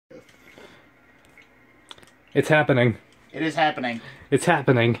It's happening. It is happening. It's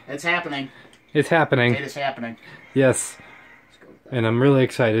happening. It's happening. It's happening. It is happening. Yes. Let's go with that. And I'm really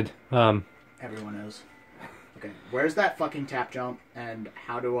excited. Everyone is. Okay, where's that fucking tap jump, and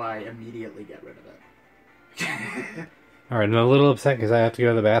how do I immediately get rid of it? Alright, I'm a little upset because I have to go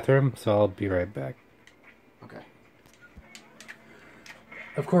to the bathroom, so I'll be right back. Okay.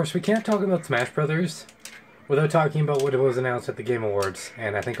 Of course, we can't talk about Smash Brothers without talking about what was announced at the Game Awards,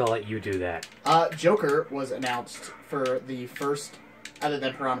 and I think I'll let you do that. Joker was announced for the first, other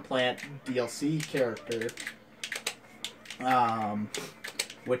than Piranha Plant, DLC character,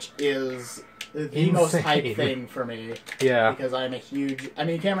 which is the most hype thing for me. Yeah. Because I'm a huge... I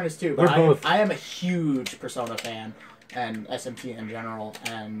mean, Cameron is too, but I am a huge Persona fan, and SMT in general,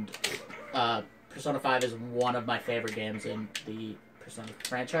 and Persona 5 is one of my favorite games in the Persona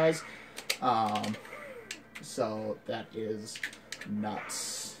franchise. So that is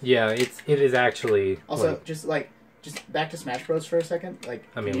nuts. Yeah, it is actually... Also, just back to Smash Bros. For a second. Like,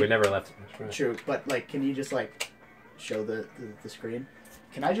 I mean, we never left Smash Bros. True, but like, can you just like show the screen?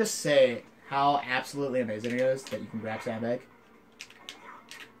 Can I just say how absolutely amazing it is that you can grab Sandbag?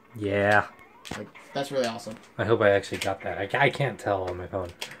 Yeah. Like, that's really awesome. I hope I actually got that. I can't tell on my phone.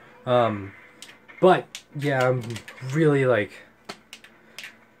 But, yeah, I'm really, like,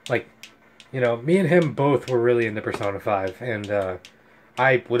 you know, me and him both were really into Persona 5, and,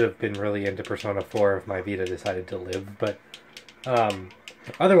 I would have been really into Persona 4 if my Vita decided to live, but,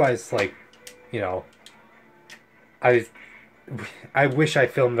 otherwise, like, you know, I wish I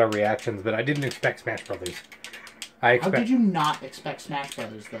filmed our reactions, but I didn't expect Smash Brothers. How did you not expect Smash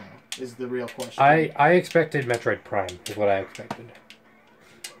Brothers, though, is the real question. I expected Metroid Prime, is what I expected.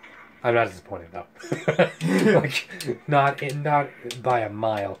 I'm not disappointed, though. Like, not by a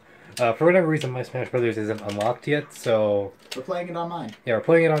mile. For whatever reason, my Smash Brothers isn't unlocked yet, so... We're playing it on mine. Yeah, we're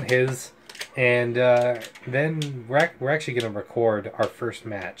playing it on his, and then we're actually going to record our first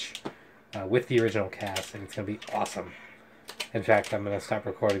match with the original cast, and it's going to be awesome. In fact, I'm going to stop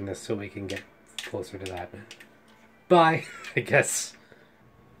recording this so we can get closer to that. Bye, I guess.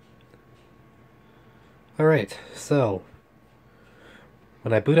 Alright, so...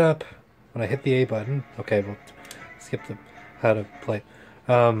 When I boot up, when I hit the A button... Okay, we'll skip the how to play.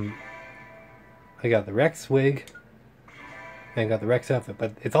 I got the Rex wig, and I got the Rex outfit,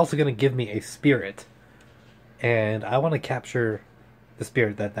 but it's also going to give me a spirit. And I want to capture the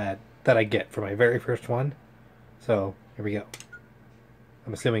spirit that I get for my very first one. So, here we go.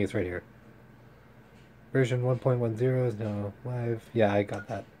 I'm assuming it's right here. Version 1.10 is now live. Yeah, I got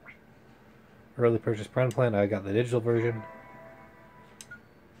that. Early purchase Piranha Plant, I got the digital version.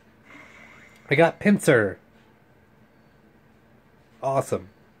 I got Pinsir! Awesome.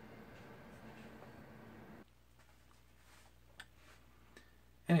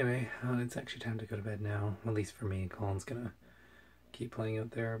 Anyway, it's actually time to go to bed now. At least for me. Colin's gonna keep playing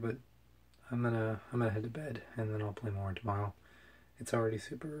out there, but I'm gonna head to bed, and then I'll play more tomorrow. It's already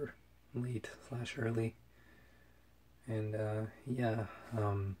super late / early. And yeah,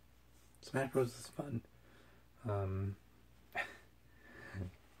 Smash Bros is fun.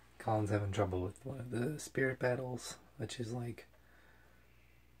 Colin's having trouble with one of the spirit battles, which is like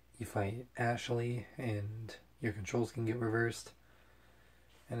you fight Ashley and your controls can get reversed.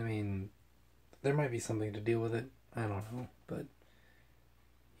 And I mean, there might be something to deal with it. I don't know, but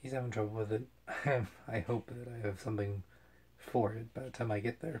he's having trouble with it. I hope that I have something for it by the time I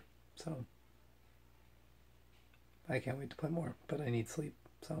get there. So I can't wait to play more, but I need sleep.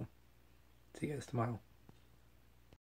 So see you guys tomorrow.